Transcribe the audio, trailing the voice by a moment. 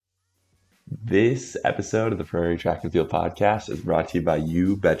This episode of the Prairie Track and Field Podcast is brought to you by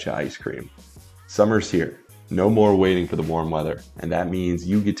You Betcha Ice Cream. Summer's here. No more waiting for the warm weather, and that means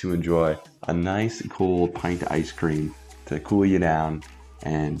you get to enjoy a nice cold pint of ice cream to cool you down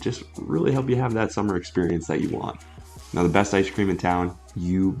and just really help you have that summer experience that you want. Now, the best ice cream in town,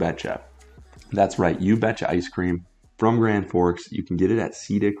 You Betcha. That's right, You Betcha Ice Cream from Grand Forks. You can get it at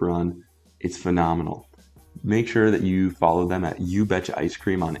Cedic Run. It's phenomenal. Make sure that you follow them at You Betcha Ice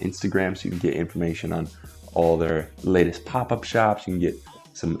Cream on Instagram so you can get information on all their latest pop-up shops. You can get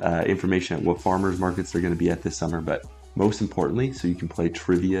some information at what farmers markets they're going to be at this summer, but most importantly, so you can play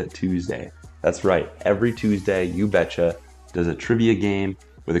Trivia Tuesday. That's right. Every Tuesday, You Betcha does a trivia game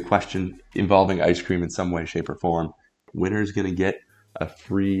with a question involving ice cream in some way, shape, or form. Winner's going to get a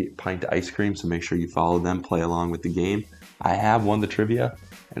free pint of ice cream, so make sure you follow them, play along with the game. I have won the trivia,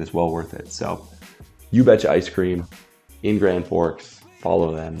 and it's well worth it. So You Betcha Ice Cream in Grand Forks.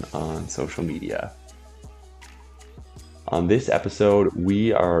 Follow them on social media. On this episode,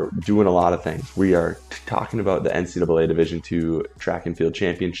 we are doing a lot of things. We are talking about the NCAA Division II Track and Field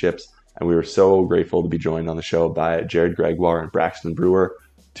Championships, and we were so grateful to be joined on the show by Jared Gregoire and Braxton Bruer,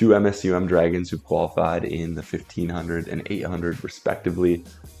 two MSUM Dragons who've qualified in the 1500 and 800 respectively.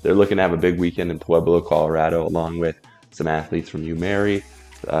 They're looking to have a big weekend in Pueblo, Colorado, along with some athletes from UMary,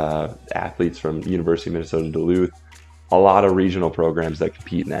 athletes from University of Minnesota Duluth. A lot of regional programs that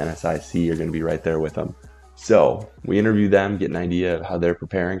compete in the NSIC are going to be right there with them. So we interview them, get an idea of how they're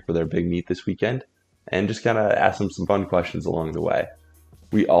preparing for their big meet this weekend, and just kind of ask them some fun questions along the way.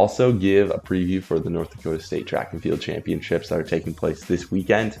 We also give a preview for the North Dakota State Track and Field Championships that are taking place this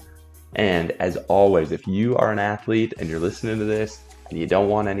weekend. And as always, if you are an athlete and you're listening to this and you don't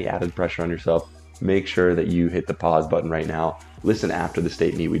want any added pressure on yourself, make sure that you hit the pause button right now. Listen after the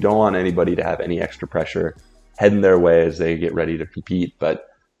state meet. We don't want anybody to have any extra pressure heading their way as they get ready to compete. But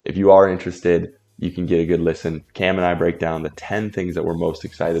if you are interested, you can get a good listen. Cam and I break down the 10 things that we're most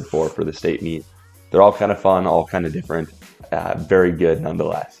excited for the state meet. They're all kind of fun, all kind of different, very good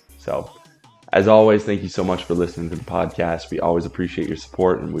nonetheless. So as always, thank you so much for listening to the podcast. We always appreciate your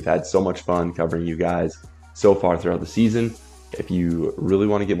support, and we've had so much fun covering you guys so far throughout the season. If you really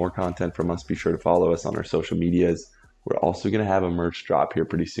want to get more content from us, be sure to follow us on our social medias. We're also going to have a merch drop here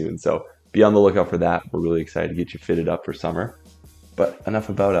pretty soon, so be on the lookout for that. We're really excited to get you fitted up for summer. But enough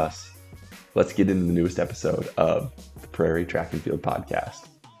about us. Let's get into the newest episode of the Prairie Track and Field Podcast.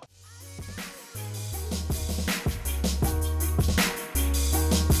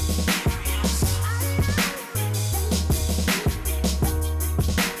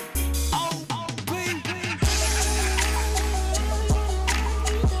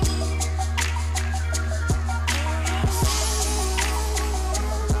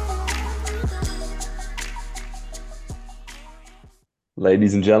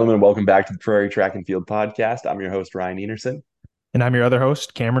 Ladies and gentlemen, welcome back to the Prairie Track and Field Podcast. I'm your host, Ryan Enerson. And I'm your other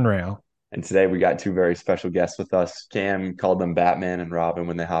host, Cameron Rail. And today we got two very special guests with us. Cam called them Batman and Robin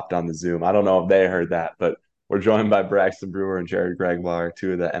when they hopped on the Zoom. I don't know if they heard that, but we're joined by Braxton Bruer and Jared Gregoire,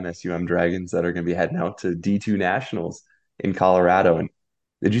 two of the MSUM Dragons that are going to be heading out to D2 Nationals in Colorado. And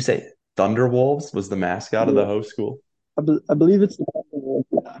did you say Thunderwolves was the mascot of the Yeah, host school? I believe it's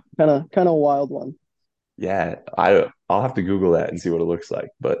kind of a wild one. Yeah, I'll have to Google that and see what it looks like.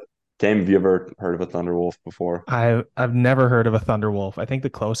 But Cam, have you ever heard of a Thunderwolf before? I've never heard of a Thunderwolf. I think the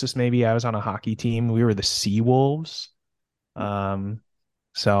closest maybe I was on a hockey team. We were the Sea Wolves.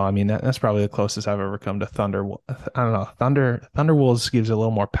 So I mean that's probably the closest I've ever come to Thunder. I don't know. Thunderwolves gives a little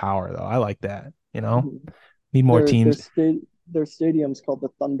more power though. I like that. Mhm. Need more teams. Their stadium's called the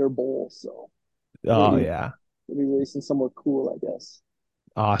Thunder Bowl, so Oh maybe yeah, they'll be racing somewhere cool, I guess.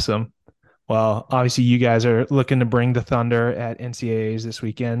 awesome. Well, obviously you guys are looking to bring the Thunder at NCAAs this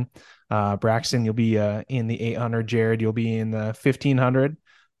weekend. Braxton, you'll be in the 800. Jared, you'll be in the 1500.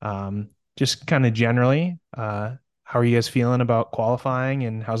 Just kind of generally, how are you guys feeling about qualifying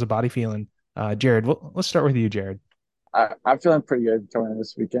and how's the body feeling? Jared, let's start with you, Jared. I'm feeling pretty good coming in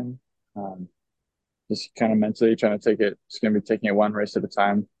this weekend. Um, just kind of mentally trying to take it. Just gonna be taking it one race at a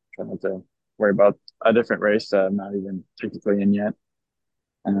time. Trying not to worry about a different race that I'm not even technically in yet.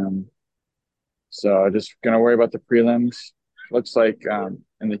 Um, so just gonna worry about the prelims. Looks like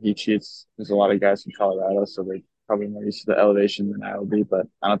in the heat sheets, there's a lot of guys from Colorado, so they're probably more used to the elevation than I will be. But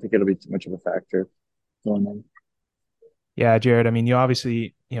I don't think it'll be too much of a factor going in. Yeah, Jared, I mean, you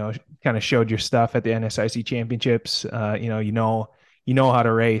obviously, kind of showed your stuff at the NSIC championships. You know how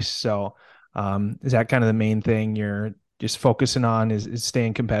to race. So, is that kind of the main thing you're just focusing on is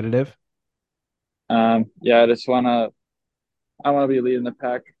staying competitive? Yeah, I want to be leading the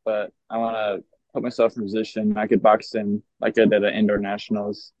pack, but I want to put myself in a position I could box in like I did at indoor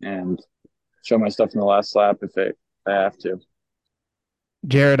nationals and show my stuff in the last lap if I have to.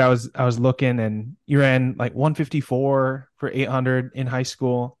 Jared, I was looking, and you ran like 154 for 800 in high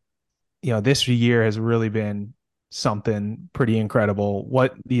school. This year has really been something pretty incredible.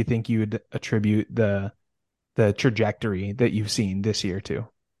 What do you think you would attribute the trajectory that you've seen this year to?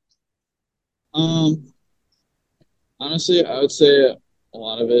 Um, Honestly, I would say a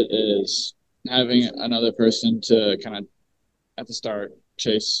lot of it is having another person to kind of at the start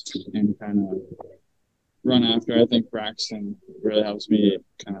chase and kind of run after. I think Braxton really helps me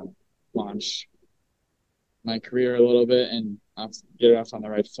kind of launch my career a little bit and get it off on the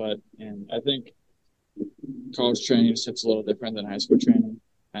right foot. And I think college training just hits a little different than high school training.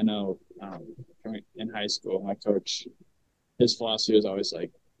 I know in high school, my coach, his philosophy was always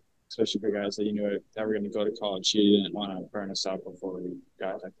like, especially for guys that you knew that were going to go to college, he didn't want to burn us out before we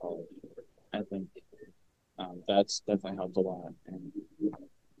got to college. I think that's definitely helped a lot. And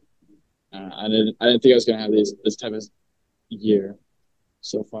I didn't think I was going to have this type of year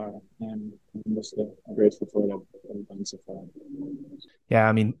so far, and I'm just grateful for what I've done so far. Yeah,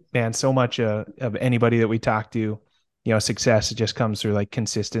 I mean, man, so much of anybody that we talk to, success just comes through like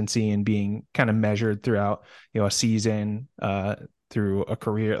consistency and being kind of measured throughout, a season, through a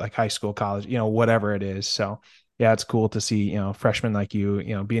career like high school, college, whatever it is. So yeah, it's cool to see, freshmen like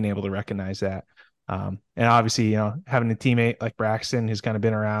you, being able to recognize that. And obviously, having a teammate like Braxton, who's kind of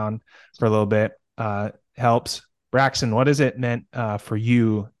been around for a little bit, helps. Braxton, what has it meant for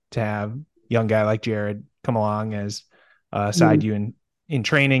you to have a young guy like Jared come along as side you in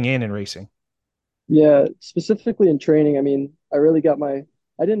training and in racing? Yeah, specifically in training, I mean, I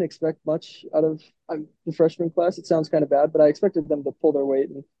didn't expect much out of the freshman class. It sounds kind of bad, but I expected them to pull their weight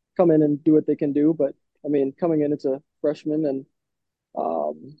and come in and do what they can do. But I mean, coming in, it's a freshman, and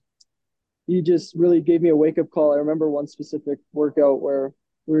um, he just really gave me a wake up call. I remember one specific workout where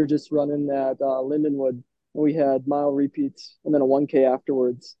we were just running at Lindenwood, and we had mile repeats and then a 1K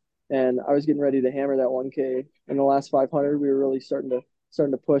afterwards. And I was getting ready to hammer that 1K. In the last 500, we were really starting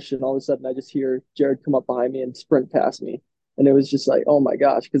to push, and all of a sudden, I just hear Jared come up behind me and sprint past me, and it was just like, oh my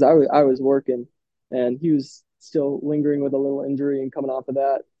gosh, because I was working, and he was still lingering with a little injury and coming off of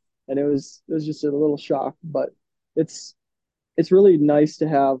that, and it was just a little shock, but it's it's really nice to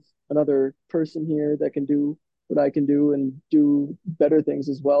have another person here that can do what I can do and do better things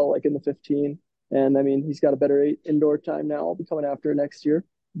as well, like in the 15. And I mean, he's got a better indoor time now. I'll be coming after next year,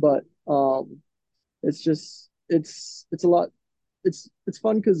 but it's just it's a lot. It's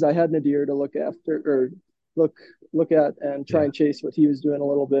fun because I had Nadir to look after or look look at and try and chase what he was doing a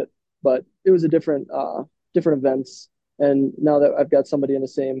little bit, but it was a different events. And now that I've got somebody in the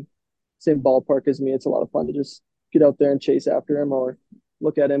same ballpark as me, it's a lot of fun to just get out there and chase after him or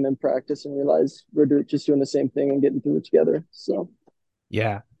look at him in practice and realize just doing the same thing and getting through it together. So,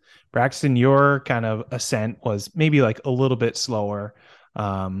 yeah, Braxton, your kind of ascent was maybe like a little bit slower.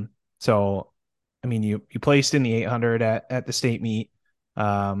 So, I mean, you placed in the 800 at the state meet,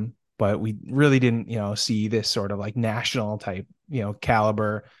 but we really didn't, see this sort of like national type,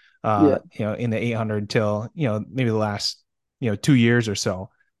 caliber, yeah. in the 800 till, maybe the last, 2 years or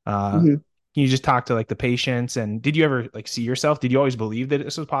so. Mm-hmm. Can you just talk to like the patients, and did you ever like see yourself? Did you always believe that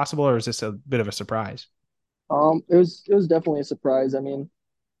this was possible, or is this a bit of a surprise? It was definitely a surprise. I mean,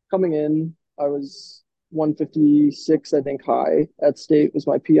 coming in, I was 156, I think, high at state was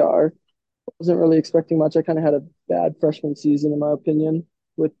my PR. Wasn't really expecting much. I kind of had a bad freshman season, in my opinion,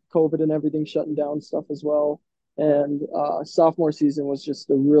 with COVID and everything shutting down stuff as well. And sophomore season was just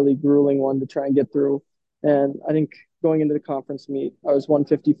a really grueling one to try and get through. And I think going into the conference meet, I was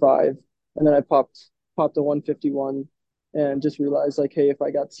 155, and then I popped a 151, and just realized like, hey, if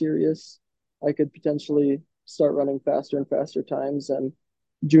I got serious, I could potentially start running faster and faster times. And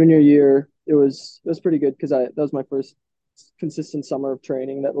junior year, it was pretty good because I that was my first consistent summer of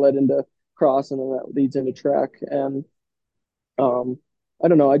training that led into cross, and then that leads into track. And um, I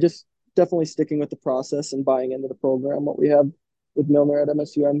don't know, I just definitely sticking with the process and buying into the program. What we have with Milner at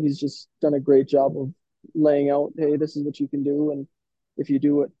MSUM, he's just done a great job of laying out, hey, this is what you can do, and if you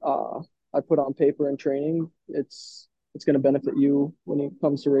do what I put on paper in training, it's going to benefit you when it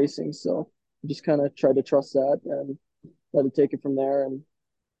comes to racing. So just kind of try to trust that and let it take it from there. And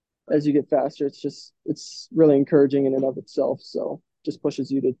as you get faster, it's really encouraging in and of itself. So just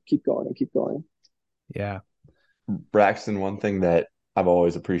pushes you to keep going and keep going. Yeah. Braxton, one thing that I've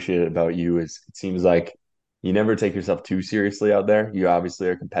always appreciated about you is it seems like you never take yourself too seriously out there. You obviously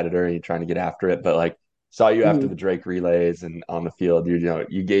are a competitor and you're trying to get after it, but like saw you after Mm-hmm. the Drake relays and on the field,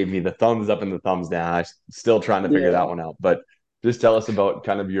 you gave me the thumbs up and the thumbs down. I'm still trying to figure that Yeah. one out, but just tell us about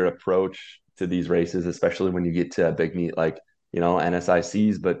kind of your approach to these races, especially when you get to a big meet like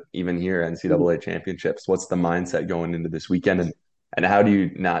NSICs, but even here, NCAA championships. What's the mindset going into this weekend, and how do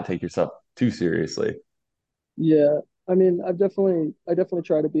you not take yourself too seriously? Yeah, I mean, I definitely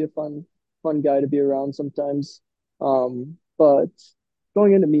try to be a fun guy to be around sometimes. But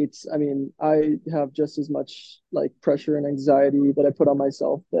going into meets, I mean, I have just as much like pressure and anxiety that I put on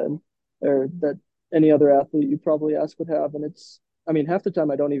myself than or that any other athlete you probably ask would have. And I mean, half the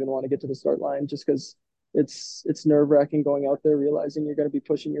time I don't even want to get to the start line just because it's nerve-wracking going out there, realizing you're going to be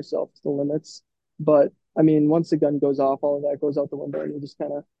pushing yourself to the limits. But I mean, once the gun goes off, all of that goes out the window, and you're just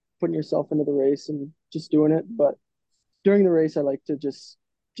kind of putting yourself into the race and just doing it. But during the race, I like to just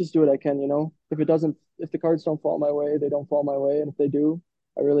do what I can, you know. If the cards don't fall my way, they don't fall my way, and if they do,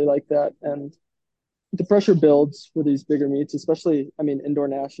 I really like that. And the pressure builds for these bigger meets, especially, I mean, indoor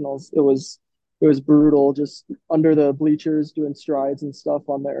nationals. It was brutal, just under the bleachers doing strides and stuff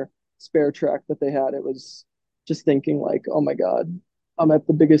on their spare track that they had. It was just thinking like, oh my God, I'm at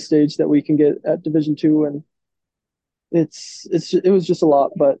the biggest stage that we can get at Division II, and it was just a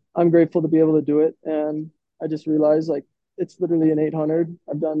lot. But I'm grateful to be able to do it, and I just realized like it's literally an 800.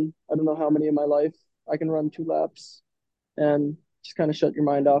 I've done I don't know how many in my life. I can run 2 laps and just kind of shut your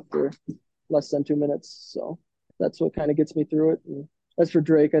mind off for less than 2 minutes. So that's what kind of gets me through it. And as for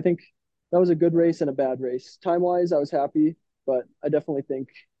Drake, I think that was a good race and a bad race. Time wise, I was happy, but I definitely think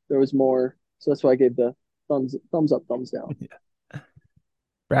there was more. So that's why I gave the thumbs up, thumbs down.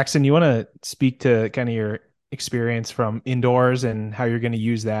 Braxton, you want to speak to kind of your experience from indoors and how you're going to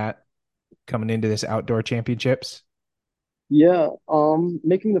use that coming into this outdoor championships? Yeah,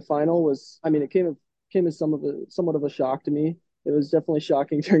 making the final was, I mean, it came as somewhat of a shock to me. It was definitely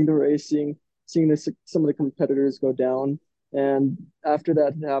shocking during the race, seeing some of the competitors go down. And after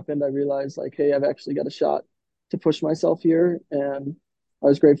that happened, I realized like, hey, I've actually got a shot to push myself here, and I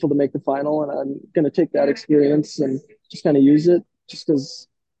was grateful to make the final. And I'm gonna take that experience and just kind of use it, just because,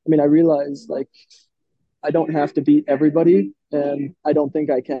 I mean, I realized like I don't have to beat everybody, and I don't think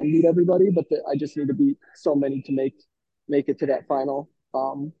I can beat everybody, but I just need to beat so many to make it to that final.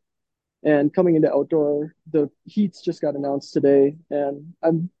 And coming into outdoor, the heats just got announced today, and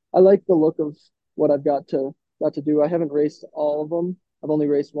I like the look of what I've got to do. I haven't raced all of them. I've only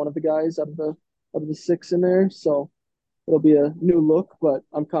raced one of the guys out of the six in there, so it'll be a new look. But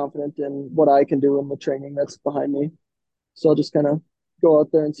I'm confident in what I can do in the training that's behind me. So I'll just kind of go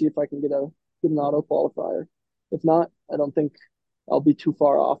out there and see if I can get an auto qualifier. If not, I don't think I'll be too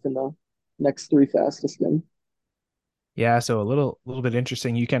far off in the next three fastest in. Yeah, so a little bit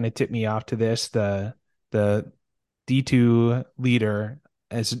interesting. You kind of tipped me off to this. The D2 leader,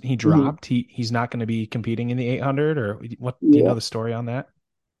 as he Mm-hmm. dropped, he's not going to be competing in the 800, or what? Do you know Yeah. the story on that?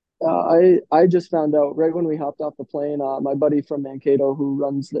 I just found out right when we hopped off the plane. My buddy from Mankato, who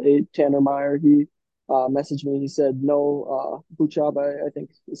runs the eight, Tanner Meyer, he messaged me. He said no, Buchab, I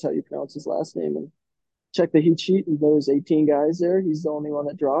think is how you pronounce his last name, and check the heat sheet, and there was 18 guys there. He's the only one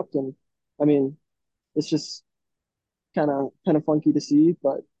that dropped, and I mean, it's just kind of funky to see.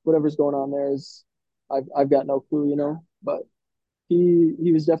 But whatever's going on there is, I've got no clue, you know. But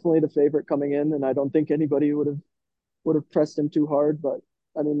he was definitely the favorite coming in, and I don't think anybody would have pressed him too hard. But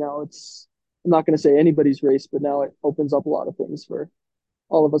I mean, now I'm not going to say anybody's race, but now it opens up a lot of things for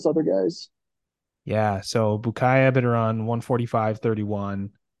all of us other guys. Yeah, so Bukaya better on 1:45:31,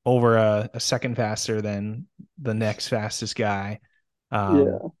 over a second faster than the next fastest guy. Um,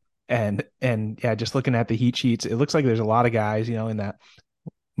 Yeah. and yeah, just looking at the heat sheets, it looks like there's a lot of guys, in that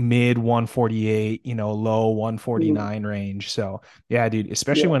mid 148, low Mhm. 149 range. So yeah, dude,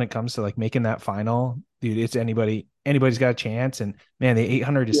 especially Yeah. when it comes to like making that final, dude, it's anybody's got a chance. And man, the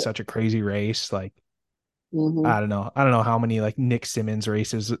 800 is Yeah. such a crazy race. Like, Hmm. I don't know. I don't know how many like Nick Simmons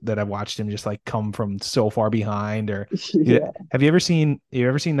races that I've watched him just like come from so far behind. Or Yeah. have you ever seen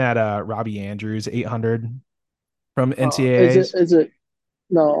that Robbie Andrews 800 from Is it? NCAAs? Is it?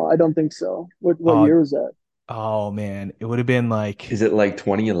 No, I don't think so. What Oh, year was that? oh man, it would have been like, Is it like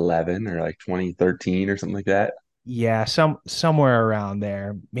 2011 or like 2013 or something like that? yeah, somewhere around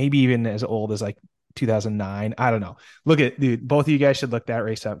there, maybe even as old as like 2009. I don't know. Look at, dude, both of you guys should look that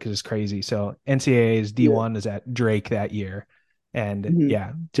race up because it's crazy. So NCAA's Yeah. D1 is at Drake that year, and Hmm.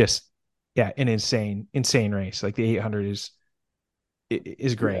 yeah, just yeah, an insane race. Like the 800 is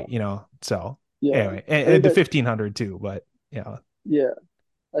Yeah. great, So Yeah. anyway, I and think the that. 1500 too, but Yeah.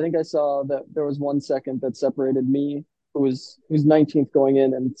 I think I saw that there was 1 second that separated me, who was 19th going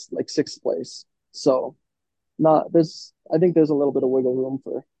in, and it's like sixth place. So not there's I think there's a little bit of wiggle room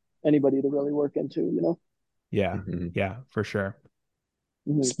for anybody to really work into, you know. yeah, Mhm. yeah, for sure.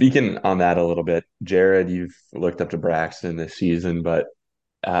 Hmm. Speaking on that a little bit, Jared, you've looked up to Braxton this season, but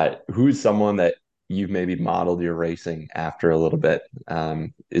who's someone that you've maybe modeled your racing after a little bit.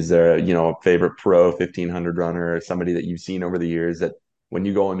 Is there a favorite pro 1500 runner or somebody that you've seen over the years that when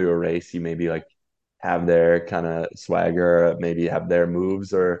you go into a race, you maybe like have their kind of swagger, maybe have their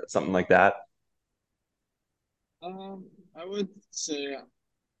moves or something like that? I would say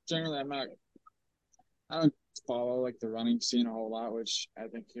generally I don't follow like the running scene a whole lot, which I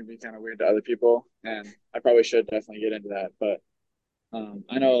think can be kind of weird to other people, and I probably should definitely get into that. But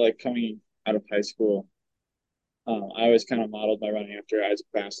I know like coming out of high school, I always kind of modeled my running after Isaac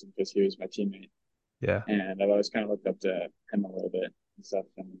Baston because he was my teammate, Yeah. and I've always kind of looked up to him a little bit and stuff.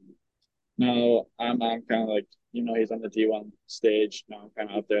 And now I'm kind of like he's on the D1 stage. Now I'm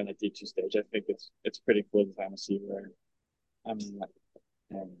kind of up there in the D2 stage. I think it's pretty cool to kind of see where I'm at.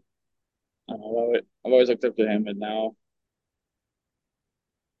 And I've always looked up to him, and now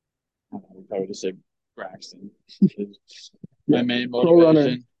I would probably just say Braxton is my main Pro runner.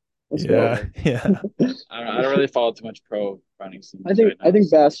 motivation. Let's Yeah. go. Yeah. I don't really follow too much pro running scenes I think right now. I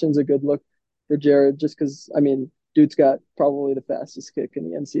think Bastion's a good look for Jared just because I mean, dude's got probably the fastest kick in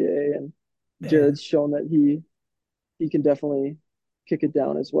the NCAA, and Man. Jared's shown that he can definitely kick it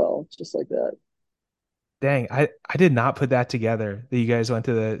down as well, just like that. Dang, I did not put that together that you guys went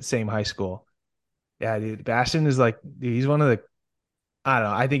to the same high school. Yeah, dude. Bastion is like, dude, he's one of the, I don't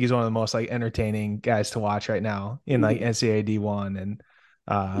know, I think he's one of the most like entertaining guys to watch right now in like NCAA D1. And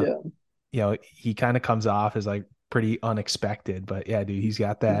Yeah. he kind of comes off as like pretty unexpected, but yeah, dude, he's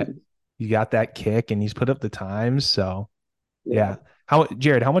got that kick and he's put up the times. So yeah.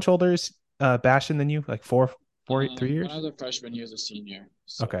 Jared, how much older is Bastion than you? Like 3 years? When I was a freshman, he was a senior.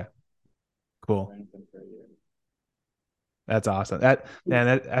 So Okay, cool. I ran with him for a year. That's awesome.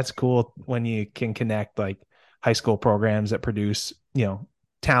 That's cool when you can connect like high school programs that produce,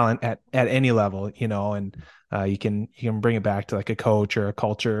 talent at any level, and you can bring it back to like a coach or a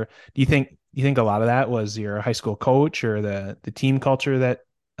culture. Do you think a lot of that was your high school coach or the team culture that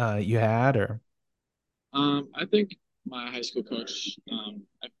you had, or? I think my high school coach,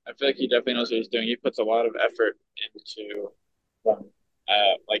 I feel like he definitely knows what he's doing. He puts a lot of effort into,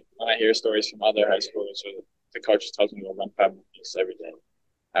 like when I hear stories from other high schoolers, or the coach tells me to run 5 minutes every day.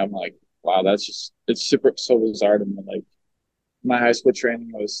 I'm like, wow, it's so bizarre to me. Like my high school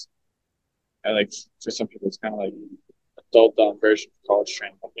training was, for some people, it's kind of like a dulled down version of college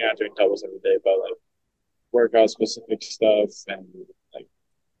training. Like, you're not doing doubles every day, but like workout specific stuff and like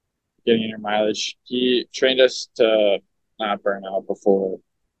getting in your mileage. He trained us to not burn out before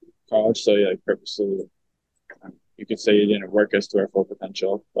college, so he like purposely, you could say he didn't work us to our full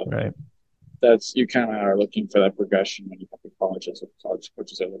potential, but Right. you kind of are looking for that progression when you come to college. That's what college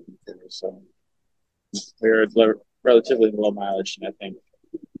coaches are looking for. So we were relatively low mileage, and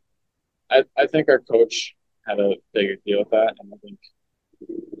I think our coach had a bigger deal with that, and I think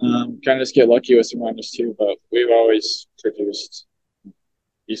kind of just get lucky with some runners too. But we've always produced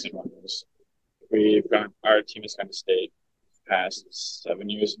decent runners. Our team has kind of stayed past 7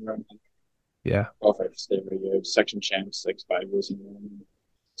 years in running. Yeah. Qualified for state every year. Section champs, like 5 years in running,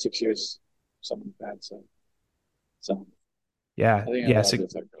 6 years, something like that. So Yeah. I think Yeah. it's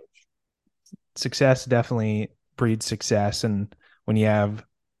our coach. Success definitely breeds success, and when you have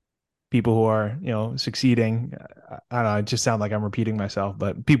people who are succeeding, I don't know, it just sounds like I'm repeating myself,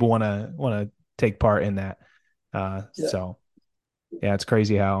 but people want to take part in that. So yeah, it's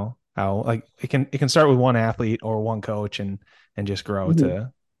crazy how like it can start with one athlete or one coach and just grow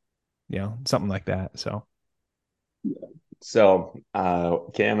to something like that. So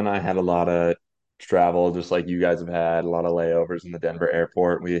Cam and I had a lot of travel, just like you guys have had a lot of layovers in the Denver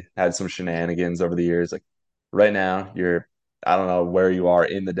airport. We had some shenanigans over the years. Like right now, I don't know where you are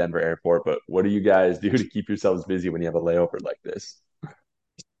in the Denver airport, but what do you guys do to keep yourselves busy when you have a layover like this?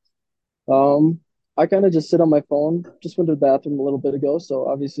 I kind of just sit on my phone. Just went to the bathroom a little bit ago, so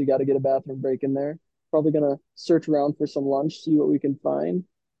obviously got to get a bathroom break in there. Probably gonna search around for some lunch, see what we can find.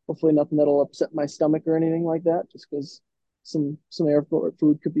 Hopefully nothing that'll upset my stomach or anything like that, just because some airport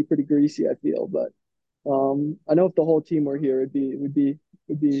food could be pretty greasy, I feel. But I know if the whole team were here, we'd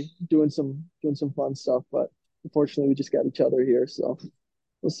be doing some fun stuff. But unfortunately, we just got each other here, so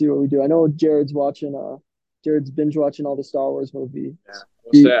we'll see what we do. I know Jared's binge watching all the Star Wars movie. Yeah,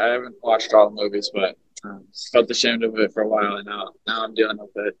 we'll say I haven't watched all the movies, but felt ashamed of it for a while, and now I'm dealing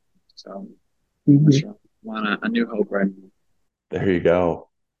with it. So I'm on a new hope right now. There you go.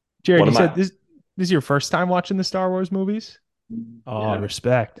 Jared, you said this is your first time watching the Star Wars movies? Oh, Yeah.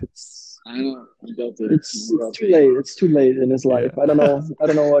 respect. I know. It's too late. It's too late in his life. Yeah. I don't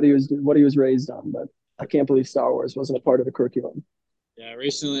know what he was raised on, but I can't believe Star Wars wasn't a part of the curriculum. Yeah,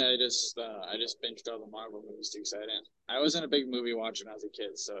 recently I just binged all the Marvel movies too, because I wasn't a big movie watcher when I was a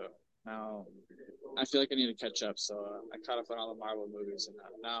kid, so Now I feel like I need to catch up. So I caught up on all the Marvel movies, and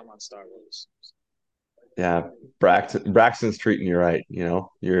now I'm on Star Wars. Yeah, Braxton's treating you right.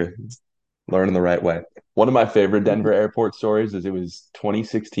 You're learning the right way. One of my favorite Denver airport stories is it was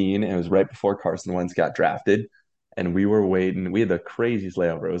 2016. And it was right before Carson Wentz got drafted, and we were waiting. We had the craziest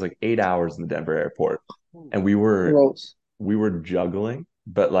layover. It was like 8 hours in the Denver airport, and we were Gross. we were juggling,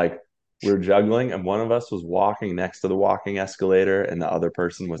 but like we were juggling, and one of us was walking next to the walking escalator, and the other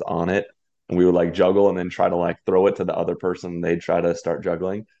person was on it, and we would like juggle and then try to like throw it to the other person. And they'd try to start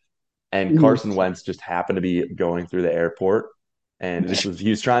juggling, and Mhm. Carson Wentz just happened to be going through the airport. And he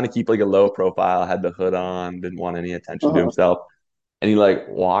was trying to keep like a low profile, had the hood on, didn't want any attention to Uh-huh. himself. And he like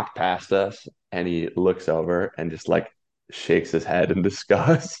walked past us and he looks over and just like shakes his head in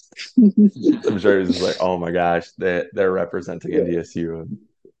disgust. I'm sure he's just like, oh my gosh, they're representing Yeah. NDSU.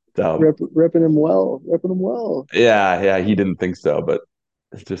 So Repping him well. Repping him well. yeah, he didn't think so, but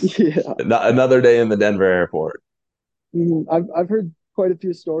it's just Yeah. another day in the Denver airport. I've heard quite a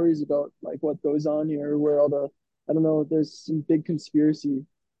few stories about like what goes on here, where all the I don't know, there's some big conspiracy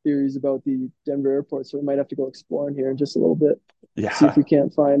theories about the Denver airport, so we might have to go exploring here in just a little bit, see if Yeah. we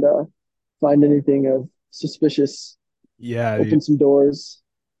can't find anything of suspicious. Yeah, Open some doors.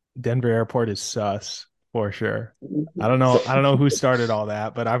 Denver Airport is sus for sure. I don't Mhm. know. I don't know who started all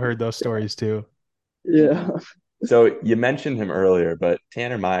that, but I've heard those stories too. Yeah, So you mentioned him earlier, but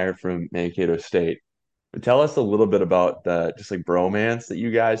Tanner Meyer from Mankato State. But tell us a little bit about the just like bromance that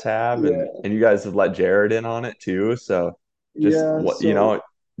you guys have, yeah, and you guys have let Jared in on it too. So just yeah. what So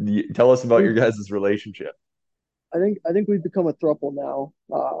tell us about we your guys' relationship. I think we've become a throuple now.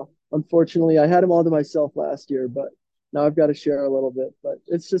 Unfortunately, I had him all to myself last year, but now I've got to share a little bit. But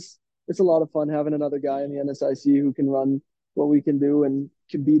it's a lot of fun having another guy in the NSIC who can run what we can do and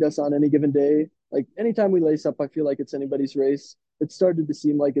can beat us on any given day. Like anytime we lace up, I feel like it's anybody's race. It started to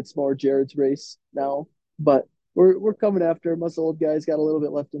seem like it's more Jared's race now, but we're coming after him. Us old guys got a little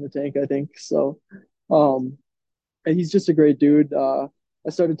bit left in the tank, I think. So, um, and he's just a great dude. I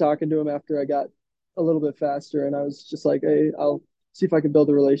started talking to him after I got a little bit faster, and I was just like, "Hey, I'll see if I can build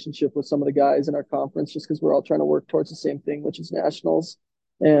a relationship with some of the guys in our conference, just because we're all trying to work towards the same thing, which is nationals."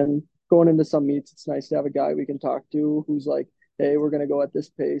 And going into some meets, it's nice to have a guy we can talk to who's like, "Hey, we're going to go at this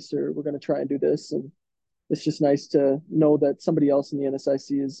pace, or we're going to try and do this." And it's just nice to know that somebody else in the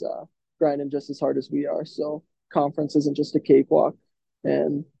NSIC is grinding just as hard as we are. So conference isn't just a cakewalk,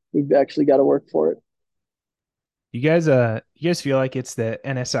 and we've actually got to work for it. You guys feel like it's the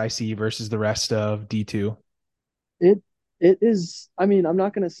NSIC versus the rest of D2? It it is. I mean, I'm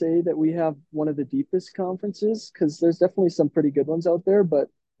not going to say that we have one of the deepest conferences because there's definitely some pretty good ones out there. But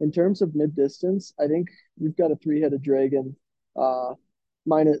in terms of mid distance, I think we've got a three-headed dragon. Uh,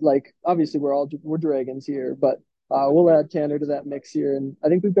 Mine like obviously we're dragons here, but we'll add Tanner to that mix here, and I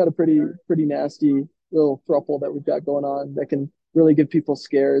think we've got a pretty nasty little throuple that we've got going on that can really give people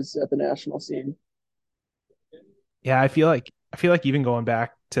scares at the national scene. Yeah, I feel like even going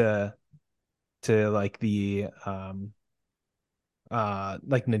back to like the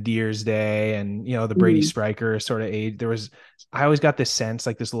like Nadir's day and the Brady Mhm. Stryker sort of age, I always got this sense,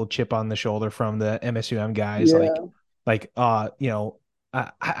 like this little chip on the shoulder from the MSUM guys, Yeah. like I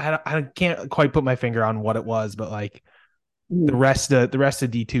can't quite put my finger on what it was, but like Mhm. the rest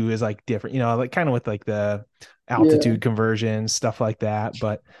of D2 is like different, like kind of with like the Yeah. altitude conversions, stuff like that.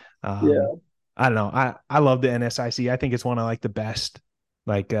 But Yeah. I don't know. I love the NSIC. I think it's one of like the best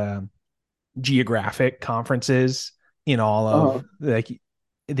like geographic conferences in all Uh-huh. of like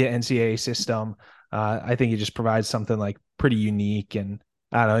the NCAA system. I think it just provides something like pretty unique, and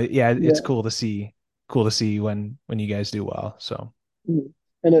I don't know. Yeah, it's Yeah. cool to see when you guys do well. So Mhm.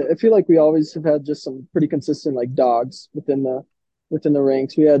 And I feel like we always have had just some pretty consistent like dogs within the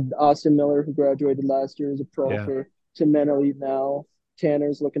ranks. We had Austin Miller who graduated last year as a pro yeah, for Tim Men Elite now.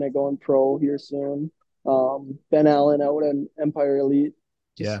 Tanner's looking at going pro here soon. Ben Allen out in Empire Elite.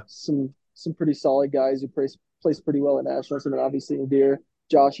 yeah. Just some pretty solid guys who place pretty well at nationals. And then obviously Nadir,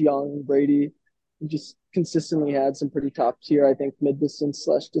 Josh Young, Brady. We just consistently had some pretty top tier, I think, mid distance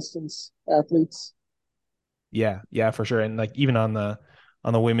slash distance athletes. Yeah, for sure. And like even on the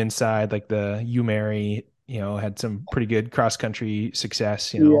women's side, like the U Mary, had some pretty good cross country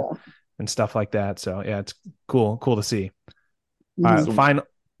success, Yeah. and stuff like that. So yeah, it's cool to see. All right, Mhm. So fine.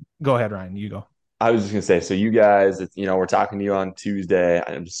 Go ahead, Ryan. You go. I was just gonna say, so you guys, we're talking to you on Tuesday.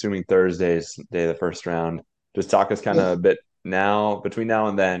 I'm assuming Thursday's day of the first round. Just talk us kind Yeah. of a bit now, between now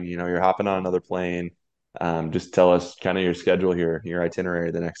and then. You're hopping on another plane. Just tell us kind of your schedule here, your itinerary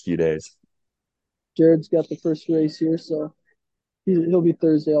the next few days. Jared's got the first race here, so he'll be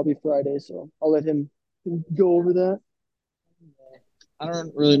Thursday. I'll be Friday, so I'll let him go over that. I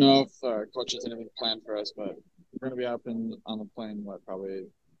don't really know if coach has anything planned for us, but we're gonna be up on the plane probably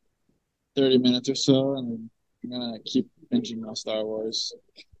 30 minutes or so, and I'm gonna keep binging my Star Wars.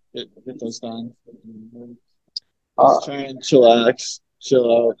 Get those done. And Uh, just try and chillax,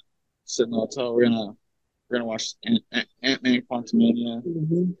 chill out, sit in the hotel. We're gonna watch Ant-Man Quantumania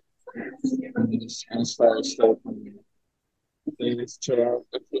mhm. and Fire stuff. And then just chill out.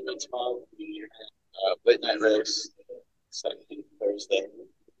 Tomorrow, late night race, second Thursday.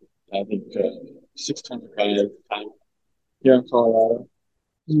 I think 6:25 time here in Colorado.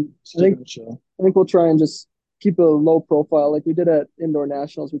 I think I think we'll try and just keep a low profile like we did at indoor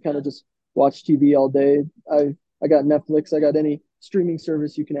nationals. We kind of just watch TV all day. I got Netflix. I got any streaming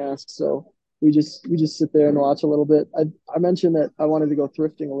service you can ask. So we just sit there and watch a little bit. I mentioned that I wanted to go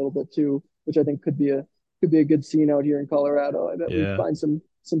thrifting a little bit too, which I think could be a good scene out here in Colorado. I bet we'd Yeah. find some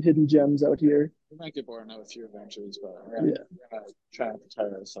hidden gems out here. We might get bored and have a few adventures, but Yeah. we're gonna try not to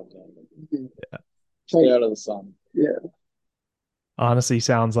tire ourselves out. Try- Stay out of the sun. yeah. Honestly,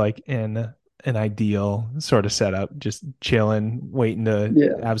 sounds like an ideal sort of setup, just chilling, waiting to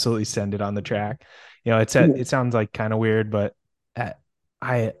Yeah. absolutely send it on the track. Mhm. It sounds like kind of weird, but uh,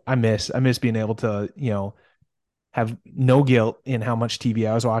 I miss being able to, have no guilt in how much TV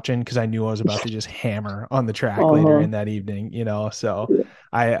I was watching because I knew I was about to just hammer on the track later Uh-huh. in that evening. So Yeah.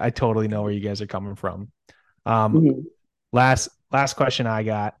 I totally know where you guys are coming from. Um, Mhm. last question I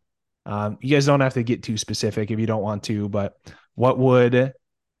got. You guys don't have to get too specific if you don't want to, but what would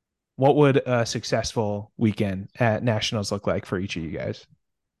what would a successful weekend at nationals look like for each of you guys?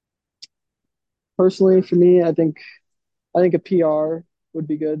 Personally, for me, I think a PR would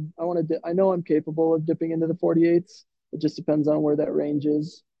be good. I know I'm capable of dipping into the 48s. It just depends on where that range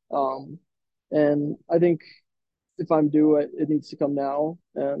is. Um, and I think if I'm due, it needs to come now.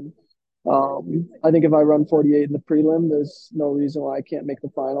 And I think if I run 48 in the prelim, there's no reason why I can't make the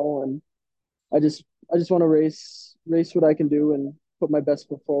final. And I just want to race what I can do and put my best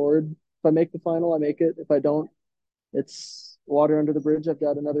foot forward. If I make the final, I make it. If I don't, it's water under the bridge. I've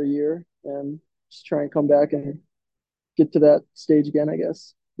got another year and just try and come back and get to that stage again, I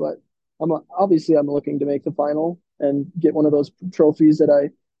guess. But obviously I'm looking to make the final and get one of those trophies that I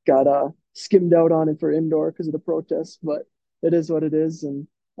got skimmed out on it for indoor because of the protests. But it is what it is, and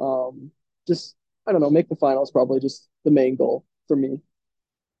just I don't know, make the final is probably just the main goal for me.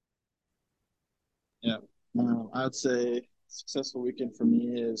 Yeah. I would say successful weekend for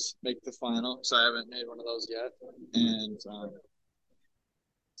me is make the final because I haven't made one of those yet, and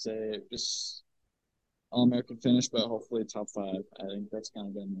say just all American finish, but hopefully top five. I think that's kind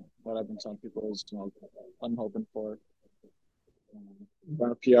of been what I've been telling people is what I'm hoping for.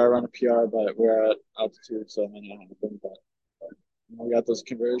 Run a PR, but we're at altitude, so it may not happen. But we got those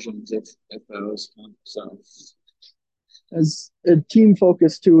conversions if those come. So As a team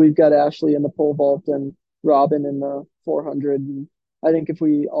focus too, we've got Ashley in the pole vault and Robin in the 400. And I think if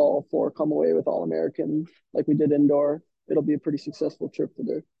we all four come away with All American like we did indoor, it'll be a pretty successful trip for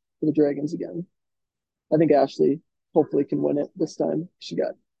the Dragons again. I think Ashley hopefully can win it this time. She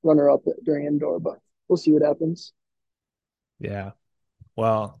got runner up during indoor, but we'll see what happens. Yeah.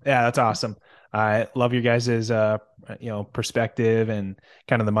 Well, yeah, that's awesome. I love your guys' perspective and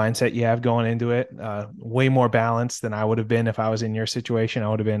kind of the mindset you have going into it. Way more balanced than I would have been if I was in your situation. I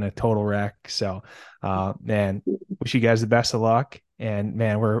would have been a total wreck. So, man, wish you guys the best of luck. And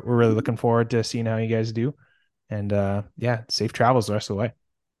man, we're really looking forward to seeing how you guys do. And yeah, safe travels the rest of the way.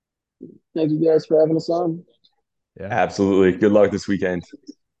 Thank you guys for having us on. Yeah. Absolutely. Good luck this weekend.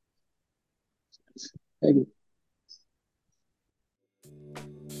 Thank you.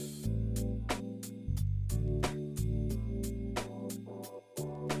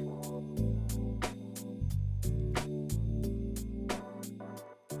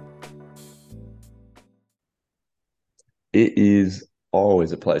 It is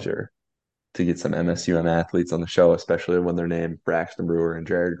always a pleasure to get some MSUM athletes on the show, especially when they're named Braxton Bruer and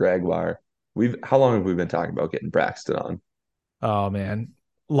Jared Gregoire. How long have we been talking about getting Braxton on? Oh man,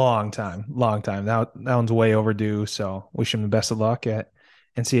 long time, long time. That one's way overdue. So wish him the best of luck at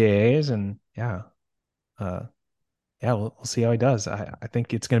NCAAs, and yeah, uh, yeah, we'll see how he does. I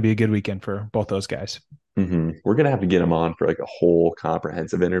think it's going to be a good weekend for both those guys. We're gonna have to get him on for like a whole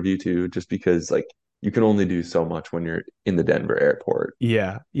comprehensive interview too, just because like you can only do so much when you're in the Denver airport.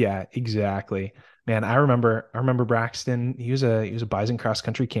 Yeah, exactly. Man, I remember Braxton. He was a Bison cross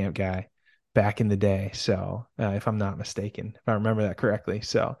country camp guy back in the day. So if I'm not mistaken, if I remember that correctly,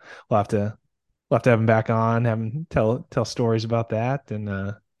 so we'll have to we'll have to have him back on, have him tell stories about that,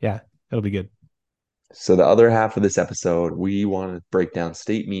 and yeah, it'll be good. So the other half of this episode, we want to break down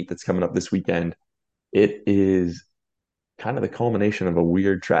state meet that's coming up this weekend. It is kind of the culmination of a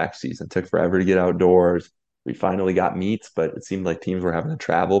weird track season. It took forever to get outdoors. We finally got meets, but it seemed like teams were having to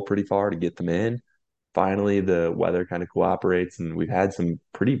travel pretty far to get them in. Finally, the weather kind of cooperates, and we've had some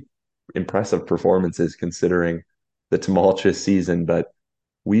pretty impressive performances considering the tumultuous season. But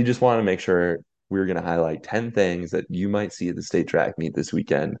we just want to make sure we're going to highlight 10 things that you might see at the state track meet this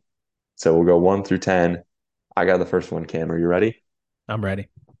weekend. So we'll go 1 through 10. I got the first one, Cam. Are you ready? I'm ready.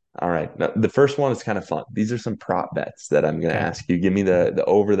 All right. Now, the first one is kind of fun. These are some prop bets that I'm going to Okay. ask you. Give me the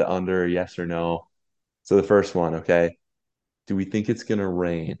over, the under, yes or no. So the first one, okay. Do we think it's going to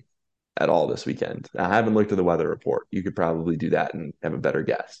rain at all this weekend? I haven't looked at the weather report. You could probably do that and have a better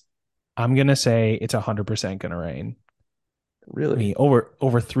guess. I'm going to say it's 100% going to rain. I Really? mean,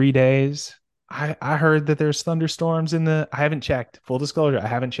 over 3 days, I heard that there's thunderstorms I haven't checked. Full disclosure, I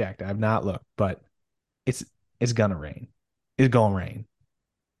haven't checked. I have not looked, but it's gonna rain. It's gonna rain.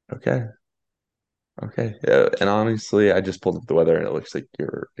 Okay. Okay. Yeah, and honestly, I just pulled up the weather and it looks like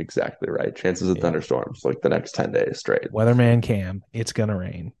you're exactly right. Chances of Yeah. thunderstorms like the next 10 days straight. Weatherman Cam, it's gonna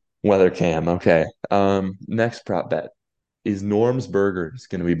rain. Weather Cam. Okay. Next prop bet is Norm's Burgers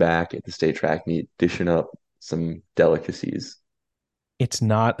going to be back at the state track meet, dishing up some delicacies. It's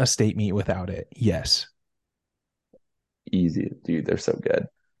not a state meet without it. Yes. Easy, dude. They're so good.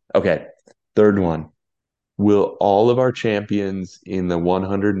 Okay. Third one. Will all of our champions in the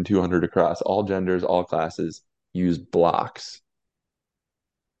 100 and 200 across all genders, all classes use blocks?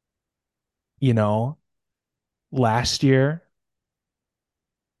 You know, last year,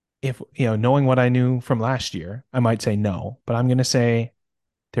 if knowing what I knew from last year, I might say no, but I'm gonna say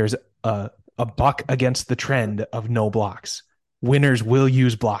there's a buck against the trend of no blocks. Winners will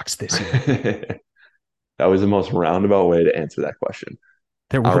use blocks this year. That was the most roundabout way to answer that question.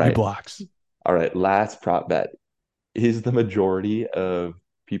 There will be blocks. All right. Last prop bet. Is the majority of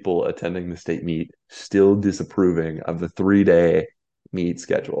people attending the state meet still disapproving of the 3-day meet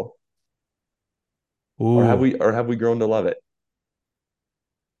schedule? Or have Ooh. we grown to love it?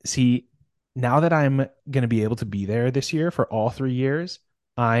 See, now that I'm going to be able to be there this year for all 3 years,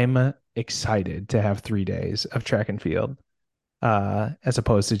 I'm excited to have 3 days of track and field, as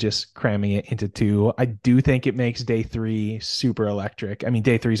opposed to just cramming it into 2. I do think it makes day 3 super electric. I mean,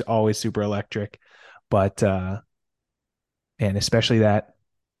 day 3 is always super electric, but and especially that.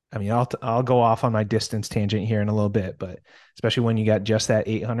 I mean, I'll go off on my distance tangent here in a little bit, but especially when you got just that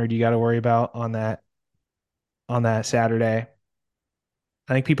 800 you got to worry about on that Saturday.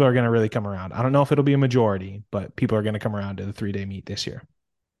 I think people are going to really come around. I don't know if it'll be a majority, but people are going to come around to the 3-day meet this year.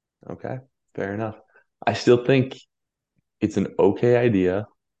 Okay, fair enough. I still think it's an okay idea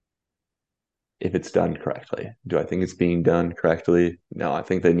if it's done correctly. Do I think it's being done correctly? No, I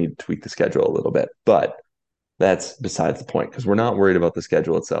think they need to tweak the schedule a little bit, but that's besides the point because we're not worried about the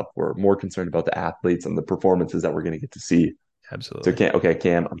schedule itself. We're more concerned about the athletes and the performances that we're going to get to see. Absolutely. So,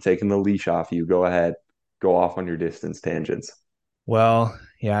 Cam, I'm taking the leash off you. Go ahead, go off on your distance tangents. Well,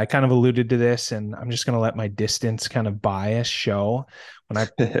 yeah, I kind of alluded to this, and I'm just going to let my distance kind of bias show. When I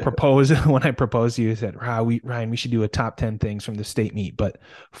proposed to you, I said, Ryan, we should do a top 10 things from the state meet, but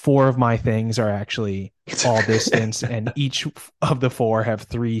 4 of my things are actually all distance, and each of the 4 have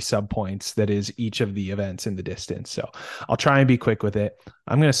 3 subpoints. That is each of the events in the distance. So I'll try and be quick with it.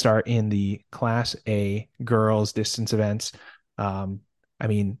 I'm going to start in the Class A girls distance events. I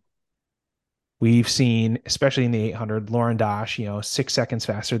mean, we've seen, especially in the 800, Lauren Dosh, 6 seconds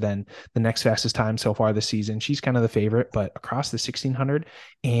faster than the next fastest time so far this season. She's kind of the favorite, but across the 1600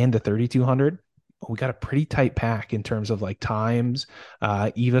 and the 3200, we got a pretty tight pack in terms of like times.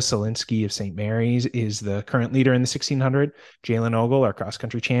 Eva Solinsky of St. Mary's is the current leader in the 1600. Jalen Ogle, our cross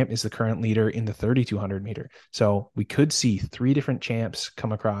country champ, is the current leader in the 3200 meter. So we could see 3 different champs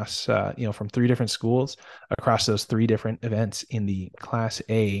come across, from 3 different schools across those 3 different events in the Class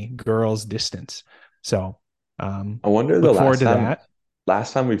A girls distance. So I wonder look forward to that.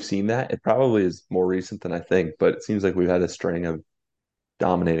 Last time we've seen that, it probably is more recent than I think, but it seems like we've had a string of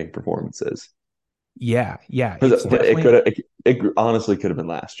dominating performances. Yeah. It's It honestly could have been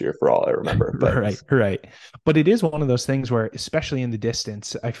last year for all I remember. But right. But it is one of those things where, especially in the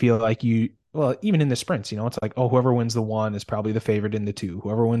distance, I feel like even in the sprints, it's like, oh, whoever wins the 1 is probably the favorite in the 2.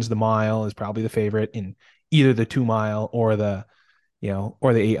 Whoever wins the mile is probably the favorite in either the 2 mile or the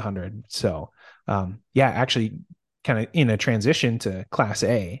 800. So, actually kind of in a transition to Class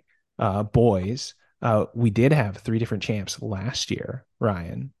A, boys, we did have 3 different champs last year,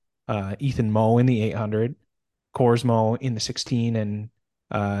 Ryan. Ethan Moe in the 800, Coors Moe in the 16, and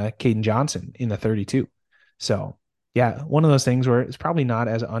Caden Johnson in the 32. So, yeah, one of those things where it's probably not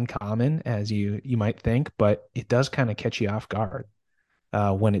as uncommon as you might think, but it does kind of catch you off guard.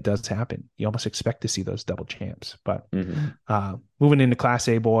 when it does happen. You almost expect to see those double champs. But Mm-hmm. moving into Class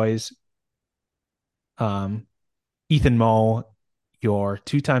A boys, Ethan Moe, your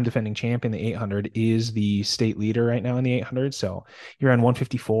two-time defending champ in the 800, is the state leader right now in the 800. So you're on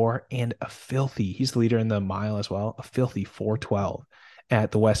 154 and he's the leader in the mile as well, a filthy 412 at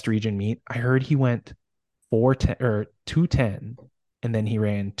the West Region meet. I heard he went 410 or 210 and then he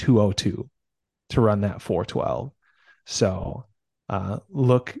ran 202 to run that 412. So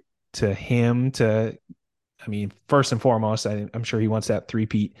look to him to, I mean, first and foremost, I'm sure he wants that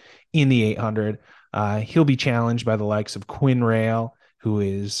three-peat in the 800. He'll be challenged by the likes of Quinn Rail, who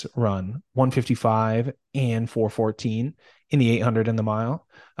is run 155 and 414 in the 800 and the mile.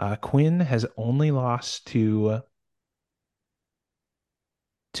 Quinn has only lost to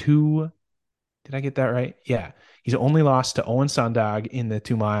two. Did I get that right? Yeah. He's only lost to Owen Sundag in the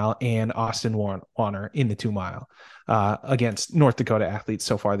 2 mile and Austin Warner in the 2 mile against North Dakota athletes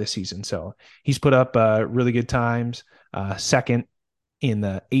so far this season. So he's put up really good times, second in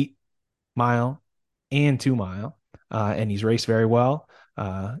the 8 mile and 2 mile, and he's raced very well.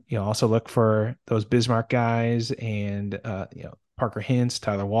 Also look for those Bismarck guys and, Parker Hintz,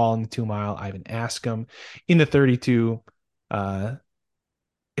 Tyler Wall in the 2 mile, Ivan Askham in the 32.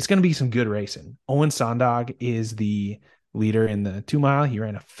 It's going to be some good racing. Owen Sondag is the leader in the 2 mile. He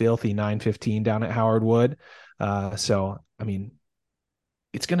ran a filthy 9:15 down at Howard Wood. So, I mean,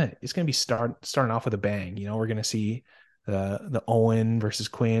 it's gonna be starting off with a bang. We're gonna see the Owen versus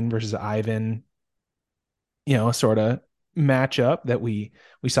Quinn versus Ivan, sort of match up that we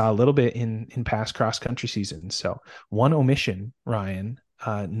saw a little bit in past cross country seasons. So one omission, Ryan,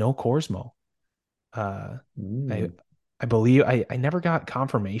 no Corsmo. I believe I never got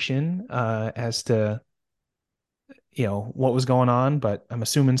confirmation as to what was going on, but I'm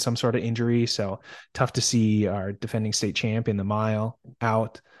assuming some sort of injury. So tough to see our defending state champ in the mile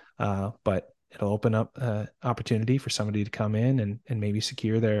out, but it'll open up opportunity for somebody to come in and maybe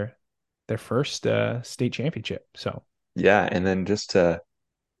secure their first state championship. So Yeah, and then just to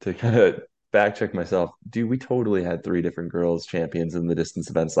kind of back check myself, dude, we totally had 3 different girls champions in the distance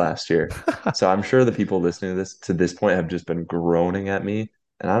events last year. So I'm sure the people listening to this point have just been groaning at me,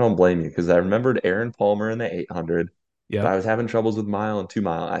 and I don't blame you because I remembered Aaron Palmer in the 800, but I yep. was having troubles with mile and 2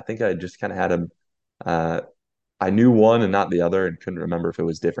 mile. I think I just kind of had him. Uh, I knew one and not the other, and couldn't remember if it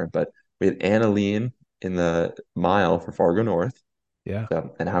was different. But we had Anna Lean in the mile for Fargo North. Yeah.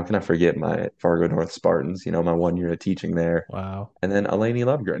 So, and how can I forget my Fargo North Spartans? My 1 year of teaching there, Wow. and then Eleni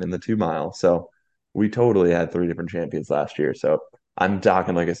Lovegren in the 2 mile. So we totally had 3 different champions last year. So I'm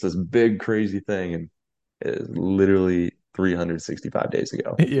talking like it's this big crazy thing, and it is literally 365 days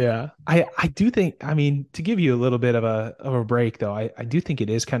ago. Yeah. I do think, I mean, to give you a little bit of a break though, I do think it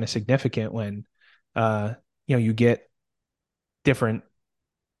is kind of significant when you get different,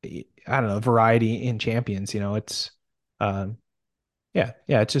 I don't know, variety in champions. It's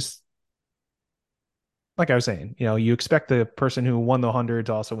it's just like I was saying, you expect the person who won the 100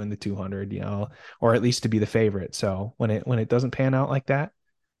 to also win the 200, or at least to be the favorite. So when it doesn't pan out like that,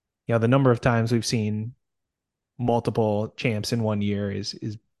 the number of times we've seen multiple champs in 1 year is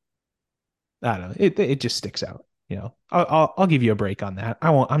I don't know, it just sticks out. I'll give you a break on that.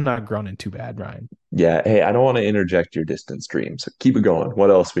 I'm not groaning too bad, Ryan. Yeah. Hey, I don't want to interject your distance dream. So keep it going. What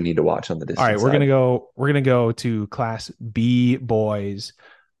else we need to watch on the All right, distance we're side? gonna go. We're gonna go to Class B boys.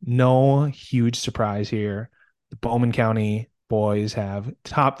 No huge surprise here. The Bowman County boys have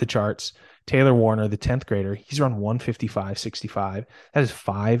topped the charts. Taylor Warner, the 10th grader, he's run 155.65. That is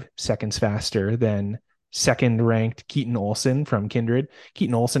 5 seconds faster than second ranked Keaton Olson from Kindred.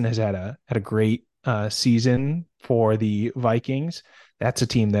 Keaton Olson has had a great season for the Vikings. That's a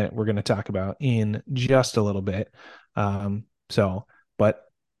team that we're going to talk about in just a little bit. But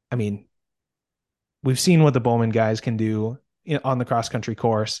I mean, we've seen what the Bowman guys can do on the cross country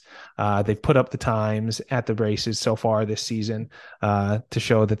course. They've put up the times at the races so far this season to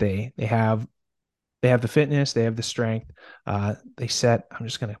show that they have the fitness, they have the strength. They set, I'm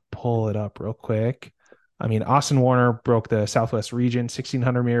just going to pull it up real quick. I mean, Austin Warner broke the Southwest Region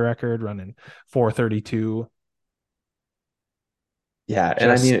 1600 meter record running 432. Yeah,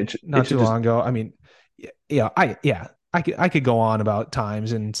 and I Just mean it not should too just long ago. I mean, I could go on about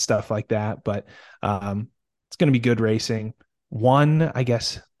times and stuff like that, but it's going to be good racing. One, I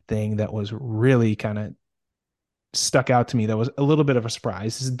guess, thing that was really kind of stuck out to me that was a little bit of a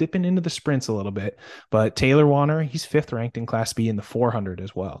surprise is dipping into the sprints a little bit. But Taylor Warner, he's 5th ranked in Class B in the 400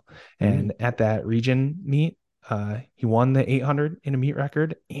 as well. And at that region meet, he won the 800 in a meet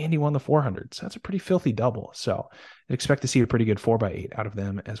record and he won the 400. So that's a pretty filthy double. So I'd expect to see a pretty good 4x8 out of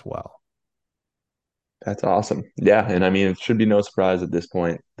them as well. That's awesome. Yeah, and I mean, it should be no surprise at this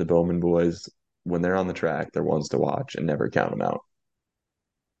point. The Bowman boys, when they're on the track, they're ones to watch and never count them out.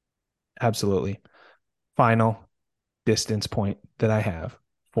 Absolutely. Final distance point that I have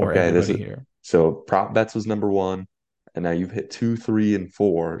for Okay, this everybody is here. so prop bets was number one, and now you've hit two, three, and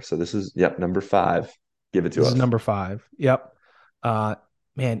four. So this is yep, number five. Give it to This is us. number 5. Yep. Uh,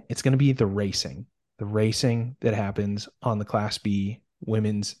 man, it's going to be the racing that happens on the Class B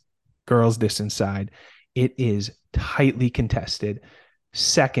women's girls distance side. It is tightly contested,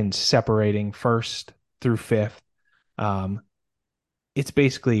 seconds separating first through fifth. Um, it's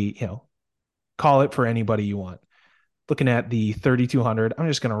basically, call it for anybody you want. Looking at the 3,200, I'm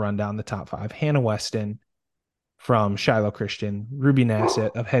just going to run down the top 5. Hannah Weston from Shiloh Christian, Ruby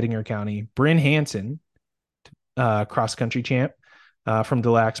Nassett of Hettinger County, Bryn Hansen, cross country champ from Des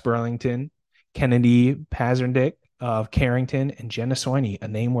Lacs, Burlington, Kennedy Pazerndick of Carrington, and Jenna Soini, a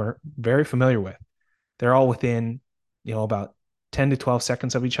name we're very familiar with. They're all within, about 10 to 12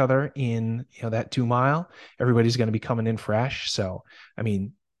 seconds of each other in, that 2 mile. Everybody's going to be coming in fresh. So, I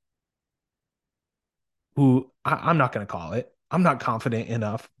mean, I'm not going to call it. I'm not confident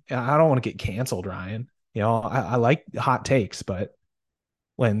enough. I don't want to get canceled, Ryan. I like hot takes, but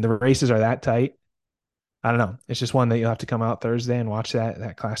when the races are that tight, I don't know. It's just one that you'll have to come out Thursday and watch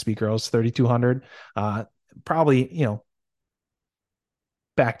that Class B girls 3,200. Probably,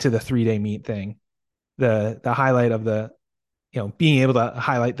 back to the 3-day meet thing. The highlight of the, being able to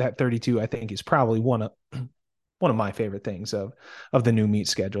highlight that 32, I think is probably one of my favorite things of the new meet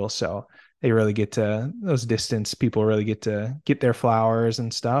schedule. So they really get to those distance people really get to get their flowers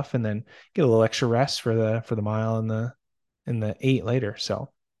and stuff, and then get a little extra rest for the mile and the 8 later. So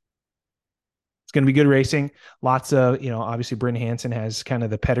it's going to be good racing. Lots of, obviously Bryn Hansen has kind of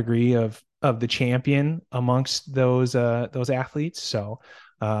the pedigree of the champion amongst those athletes. So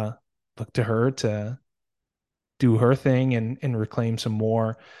look to her to do her thing and reclaim some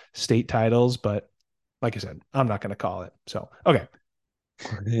more state titles. But like I said, I'm not going to call it. So, okay.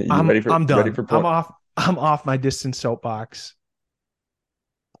 You I'm ready for I'm ready done. for point? I'm off my distance soapbox.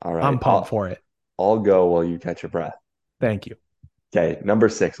 All right, I'm pumped for it. I'll go while you catch your breath. Thank you. Okay, number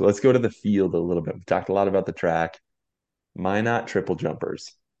six. Let's go to the field a little bit. We've talked a lot about the track. Minot triple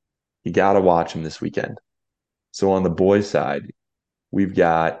jumpers. You got to watch them this weekend. So on the boys' side, we've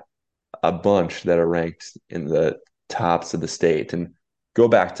got a bunch that are ranked in the tops of the state. And go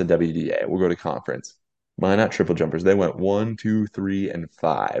back to WDA. We'll go to conference. Minot triple jumpers. They went 1, 2, 3, and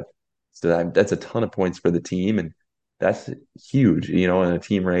 5. So that's a ton of points for the team, and that's huge. In a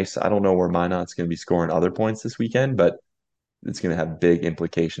team race. I don't know where Minot's going to be scoring other points this weekend, but it's going to have big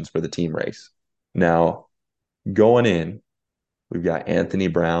implications for the team race. Now, going in, we've got Anthony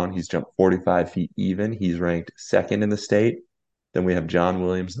Brown. He's jumped 45 feet even. He's ranked second in the state. Then we have John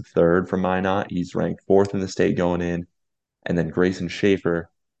Williams, the third from Minot. He's ranked fourth in the state going in. And then Grayson Schaefer,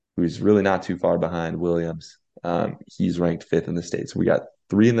 who's really not too far behind Williams. He's ranked fifth in the state. So we got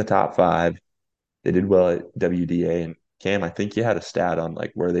 3 in the top 5. They did well at WDA. And Cam, I think you had a stat on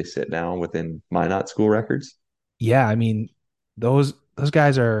like where they sit now within Minot school records. Yeah, I mean, those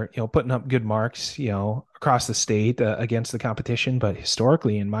guys are, putting up good marks, across the state against the competition, but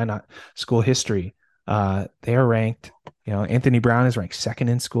historically in Minot school history, they are ranked, Anthony Brown is ranked second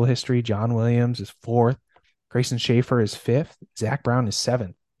in school history, John Williams is fourth, Grayson Schaefer is fifth, Zach Brown is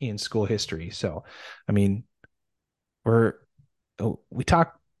seventh in school history. So, I mean, we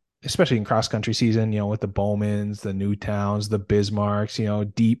talk, especially in cross country season, with the Bowmans, the Newtowns, the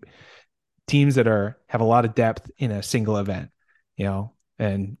Bismarcks, deep teams that have a lot of depth in a single event,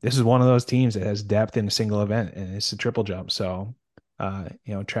 and this is one of those teams that has depth in a single event, and it's a triple jump. So,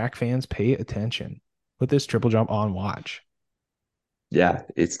 track fans, pay attention. Put this triple jump on watch. Yeah,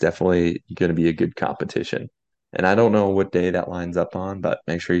 it's definitely going to be a good competition. And I don't know what day that lines up on, but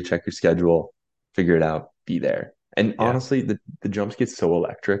make sure you check your schedule, figure it out, be there. And Yeah, honestly, the jumps get so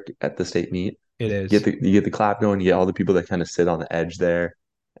electric at the state meet. it You is. get the clap going, you get all the people that kind of sit on the edge there,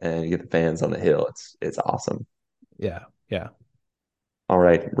 and you get the fans on the hill. It's awesome. Yeah. Yeah. All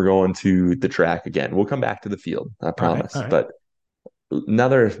right, we're going to the track again. We'll come back to the field, I All right. promise. All right. But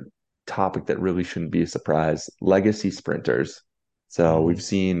another topic that really shouldn't be a surprise, legacy sprinters. So we've Mhm.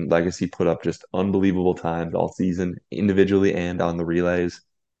 seen Legacy put up just unbelievable times all season, individually and on the relays.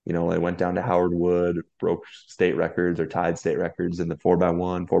 They went down to Howard Wood, broke state records or tied state records in the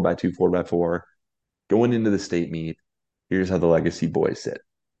 4x1, 4x2, 4x4. Going into the state meet, here's how the Legacy boys sit.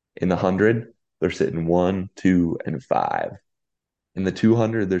 In the 100, they're sitting 1, 2, and 5. In the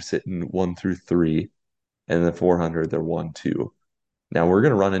 200, they're sitting 1 through 3. And in the 400, they're 1, 2. Now we're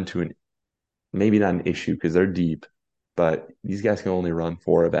going to run into maybe not an issue because they're deep, but these guys can only run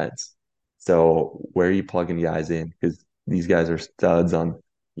 4 events. So where are you plugging guys in? Because these guys are studs on,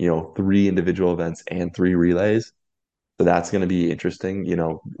 3 individual events and 3 relays. So that's going to be interesting.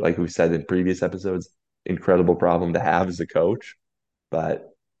 Like we said in previous episodes, incredible problem to have as a coach. But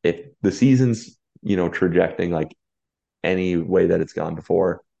if the season's, trajecting like any way that it's gone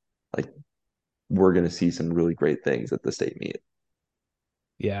before, like we're going to see some really great things at the state meet.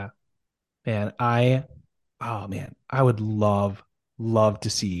 Yeah. Man, oh man, I would love to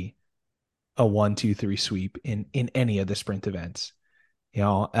see a 1, 2, 3 sweep in any of the sprint events.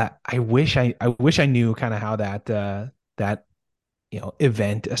 I wish I knew kind of how that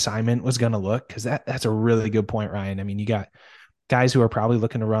event assignment was going to look, because that's a really good point, Ryan. I mean, you got guys who are probably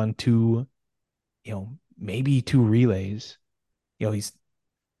looking to run maybe 2 relays. He's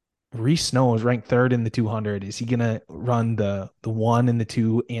Reese Snow is ranked third in the 200. Is he gonna run the 1 and the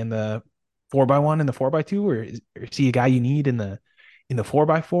 2 and the 4x1 and the 4x2, or is he a guy you need in the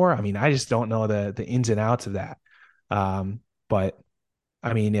 4x4? I mean, I just don't know the ins and outs of that. But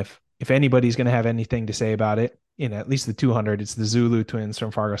I mean, if anybody's gonna have anything to say about it, in at least the 200, it's the Zulu twins from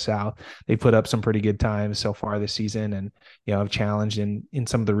Fargo South. They put up some pretty good times so far this season, and have challenged in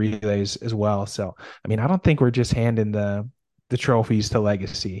some of the relays as well. So I mean, I don't think we're just handing the trophies to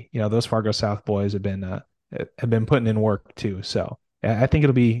legacy. Those Fargo South boys have been putting in work too. So I think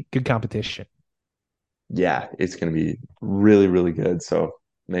it'll be good competition. Yeah, it's going to be really, really good. So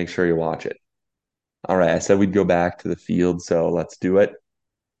make sure you watch it. All right, I said we'd go back to the field, so let's do it.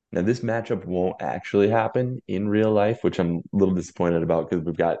 Now, this matchup won't actually happen in real life, which I'm a little disappointed about because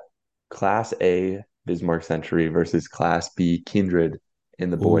we've got Class A Bismarck Century versus Class B Kindred in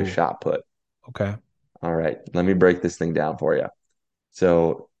the boys Ooh, shot put. okay. All right, let me break this thing down for you.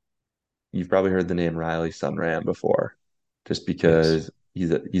 So you've probably heard the name Riley Sunram before, just Yes. because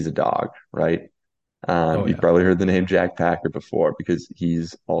he's a dog, right? Oh You've yeah. probably heard the name Jack Packer before because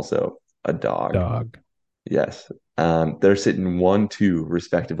he's also a dog. Dog. Yes. They're sitting 1-2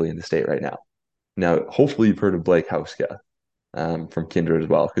 respectively in the state right now. Now, hopefully you've heard of Blake Hauska from Kindred as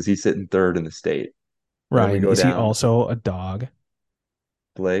well, because he's sitting third in the state. And then we Ryan, go is he down. also a dog?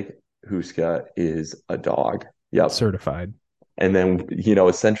 Blake Huska is a dog. Yep. Certified. And then,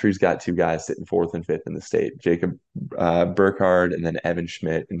 Century's got 2 guys sitting fourth and fifth in the state, Jacob Burkhardt and then Evan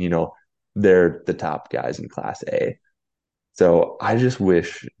Schmidt. And, they're the top guys in Class A. So I just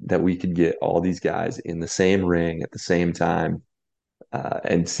wish that we could get all these guys in the same ring at the same time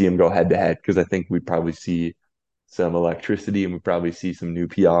and see them go head to head, because I think we probably see some electricity and we probably see some new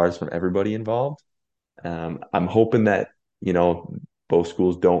PRs from everybody involved. I'm hoping that, you know, both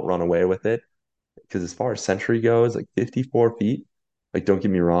schools don't run away with it, because as far as Century goes, like 54 feet, like don't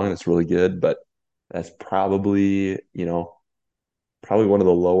get me wrong, that's really good, but that's probably, probably one of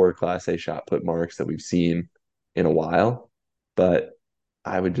the lower Class A shot put marks that we've seen in a while. But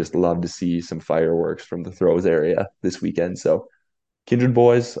I would just love to see some fireworks from the throws area this weekend. So Kindred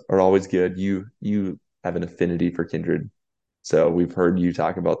boys are always good. You have an affinity for Kindred, so we've heard you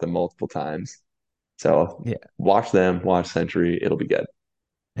talk about them multiple times. So Yeah. watch them, watch Century. It'll be good.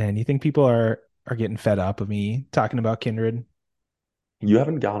 And you think people are getting fed up of me talking about Kindred? You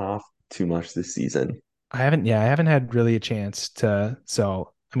haven't gone off too much this season. I haven't had really a chance to.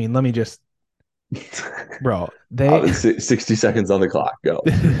 So, I mean, let me just, bro, they 60 seconds on the clock. Go.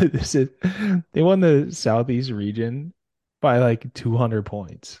 this is they won the Southeast region by like 200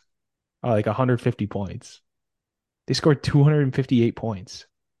 points, like 150 points. They scored 258 points.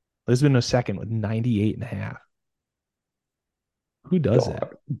 Lisbon was second with 98 and a half. Who does that?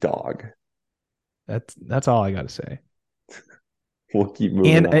 Dog. That's all I got to say. We'll keep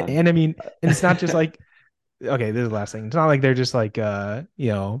moving And on. and I mean, and it's not just like, okay, this is the last thing. It's not like they're just like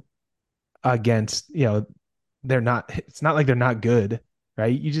against, they're not, it's not like they're not good,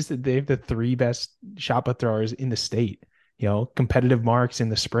 right? They have the 3 best shot put throwers in the state, competitive marks in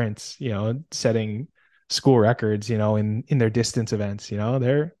the sprints, setting school records, in their distance events,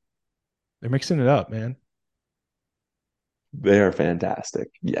 they're mixing it up, man. They are fantastic.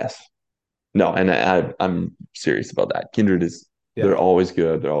 Yes. No, and I'm serious about that. They're Yeah. always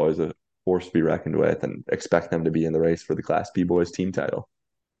good. They're always a force to be reckoned with, and expect them to be in the race for the Class B boys team title.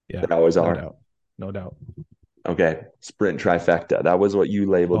 Yeah. They always No are. doubt. No doubt. Okay, sprint trifecta. That was what you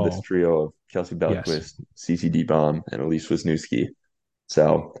labeled this Oh, trio of Kelsey yes. Belquist, CCD Bomb, and Elise Wisniewski.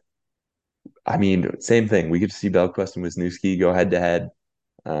 So, I mean, same thing. We get to see Belquist and Wisniewski go head to head,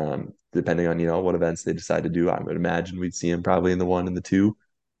 depending on, what events they decide to do. I would imagine we'd see them probably in the 1 and the 2.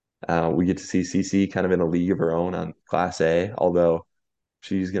 We get to see CC kind of in a league of her own on Class A, although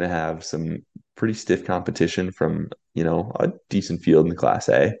she's going to have some pretty stiff competition from, a decent field in the Class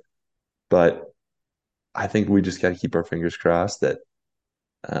A. But I think we just got to keep our fingers crossed that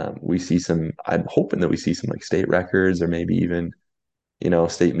we see some, I'm hoping that we see some like state records or maybe even,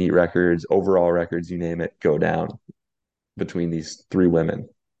 state meet records, overall records, you name it, go down between these three women.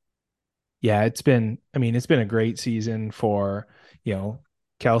 Yeah, it's been a great season for, you know,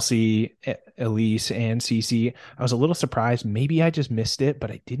 Kelsey, Elise, and Cece. I was a little surprised. Maybe I just missed it, but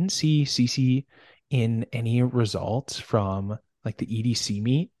I didn't see Cece in any results from like the EDC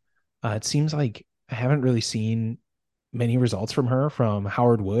meet. It seems like I haven't really seen many results from her from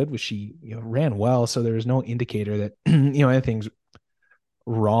Howard Wood, which she, ran well. So there was no indicator that, anything's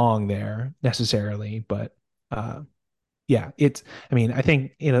wrong there necessarily. But yeah, I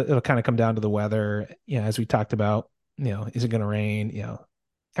think, it'll kind of come down to the weather, as we talked about, is it going to rain,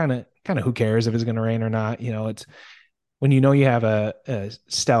 kind of who cares if it's going to rain or not, it's when, you have a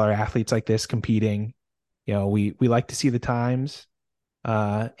stellar athletes like this competing, we like to see the times,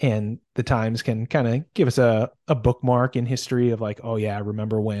 and the times can kind of give us a bookmark in history of like, oh yeah,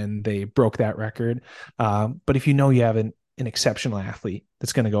 remember when they broke that record. But if you have an exceptional athlete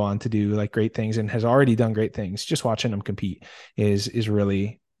that's going to go on to do like great things and has already done great things, just watching them compete is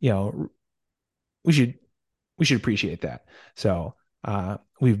really, we should appreciate that. So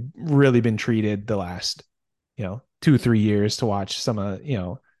we've really been treated the last, 2-3 years to watch some of,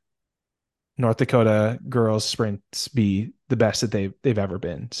 North Dakota girls sprints be the best that they've ever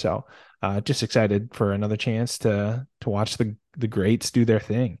been. So just excited for another chance to watch the greats do their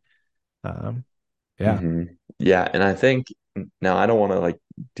thing. Yeah. Hmm. Yeah, and I think now I don't want to like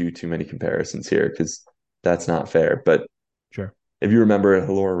do too many comparisons here because that's not fair. But Sure. if you remember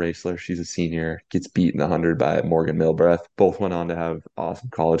Laura Racler, she's a senior, gets beat in the 100 by Morgan Milbreath. Both went on to have awesome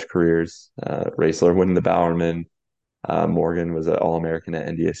college careers. Racler winning the Bowerman. Morgan was an All-American at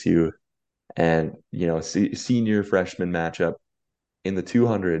NDSU. And, senior freshman matchup in the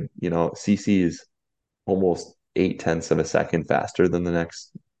 200, CC is almost 8/10 of a second faster than the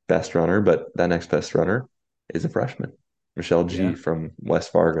next best runner, but that next best runner is a freshman, Michelle G Yeah. from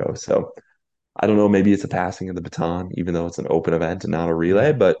West Fargo. So I don't know, maybe it's a passing of the baton, even though it's an open event and not a relay,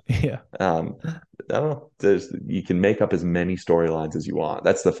 Yeah. but Yeah. I don't know. You can make up as many storylines as you want.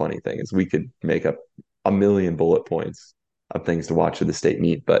 That's the funny thing is we could make up a million bullet points of things to watch at the state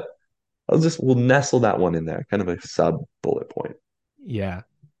meet, but we'll nestle that one in there, kind of a sub bullet point. Yeah.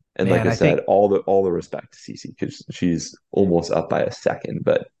 And like Man, I I said, think all the respect to Cece because she's almost up by a second,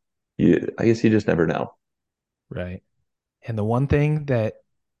 but I guess you just never know. right. And the only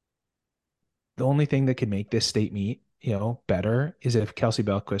thing that could make this state meet, better is if Kelsey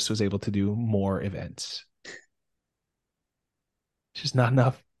Belquist was able to do more events. It's just not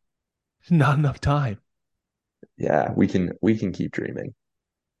enough time. Yeah, we can keep dreaming.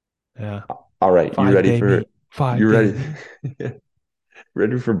 Yeah. All right, you ready 5 day for meet. 5 day ready meet.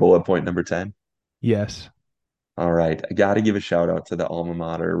 ready for bullet point number 10? Yes. All right, I got to give a shout out to the alma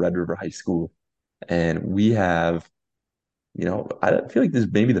mater, Red River High School. And we have, I feel like this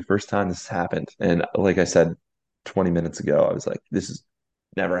is maybe the first time this has happened. And like I said 20 minutes ago, I was like, this has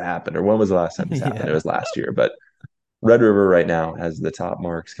never happened. Or when was the last time this happened? It Yeah. was last year. But Red River right now has the top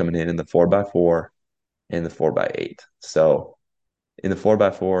marks coming in the 4x4 and the 4x8. So in the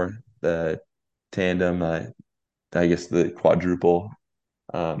 4x4, the tandem, I guess the quadruple,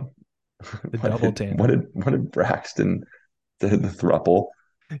 um, The double tandem. what did Braxton, the thruple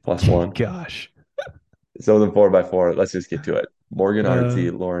plus one? Gosh. So the 4x4, let's just get to it. Morgan Uh,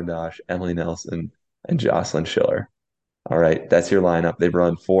 Artsy, Lauren Dosh, Emily Nelson, and Jocelyn Schiller. All right, that's your lineup. They've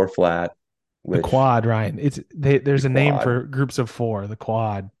run four flat, the which quad, Ryan. the There's a name quad, for groups of four, the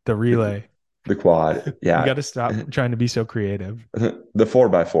quad, the the, relay. the quad, We yeah. got to stop trying to be so creative. The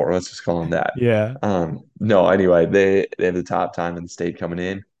 4x4, let's just call them that. Yeah. No, anyway, they have the top time in the state coming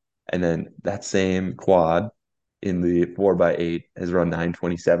in, and then that same quad in the 4x8 has run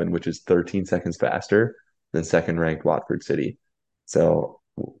 9:27, which is 13 seconds faster than second ranked Watford City. So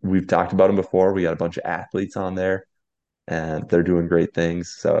we've talked about them before. We got a bunch of athletes on there, and they're doing great things.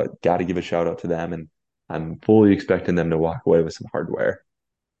 So got to give a shout out to them, and I'm fully expecting them to walk away with some hardware.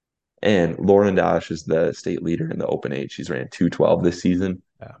 And Lauren Dosh is the state leader in the open eight. She's ran 2:12 this season.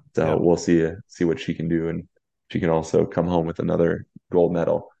 Yeah. So Yeah. we'll see what she can do. And she can also come home with another gold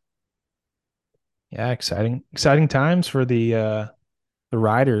medal. Yeah. Exciting times for the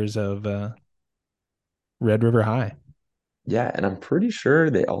riders of Red River High. Yeah, and I'm pretty sure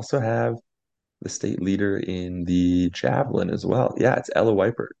they also have the state leader in the javelin as well. Yeah, it's Ella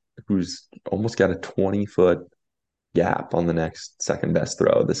Weipert, who's almost got a 20-foot gap on the next second best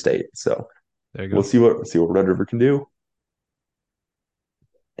throw of the state. So There you we'll go. see what Red River can do.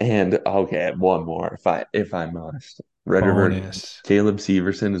 And okay, one more if I must. Red River Bonus. Caleb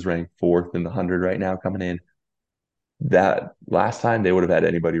Severson is ranked fourth in the 100 right now coming in. that last time they would have had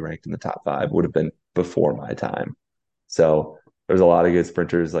anybody ranked in the top five would have been before my time. So there's a lot of good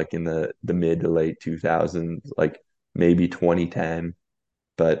sprinters like in the mid to late 2000s, like maybe 2010,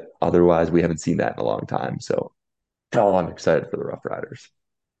 but otherwise we haven't seen that in a long time. So I'm excited for the Rough Riders.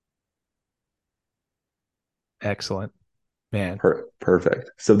 Excellent, man.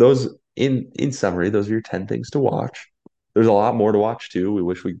 Perfect. So those in summary, those are your 10 things to watch. There's a lot more to watch too. We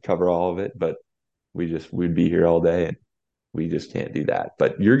wish we could cover all of it, but we'd be here all day and we just can't do that.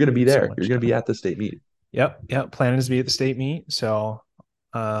 But you're going to be So there. You're much going to be time. at the state meet. Yep. Planning is to be at the state meet. So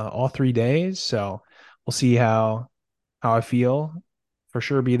all 3 days. So we'll see how I feel. For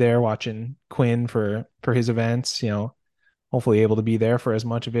sure be there watching Quinn for his events, hopefully able to be there for as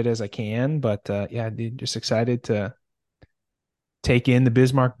much of it as I can. But yeah, dude, just excited to take in the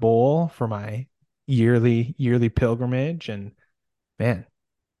Bismarck Bowl for my yearly pilgrimage. And man,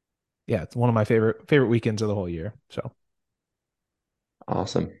 yeah, it's one of my favorite weekends of the whole year. So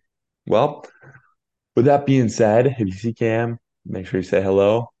Awesome. Well, with that being said, if you see Cam, make sure you say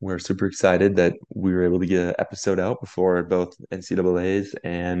hello. We're super excited that we were able to get an episode out before both NCAAs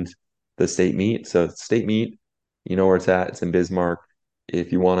and the state meet. So state meet, you know where it's at. It's in Bismarck.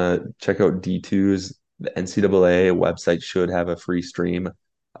 If you want to check out D2s, the NCAA website should have a free stream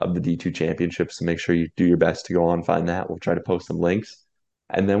of the D2 championships. So make sure you do your best to go on and find that. We'll try to post some links.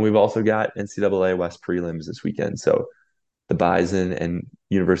 And then we've also got NCAA West prelims this weekend. So the Bison and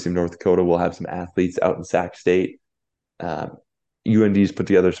University of North Dakota will have some athletes out in Sac State. UND's put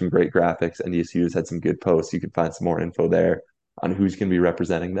together some great graphics. NDSU's had some good posts. You can find some more info there on who's going to be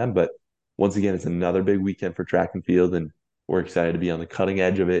representing them. But once again, it's another big weekend for track and field, and we're excited to be on the cutting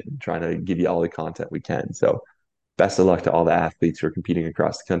edge of it and trying to give you all the content we can. So best of luck to all the athletes who are competing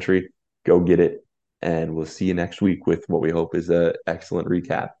across the country. Go get it. And we'll see you next week with what we hope is an excellent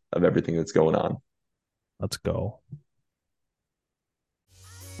recap of everything that's going on. let's go.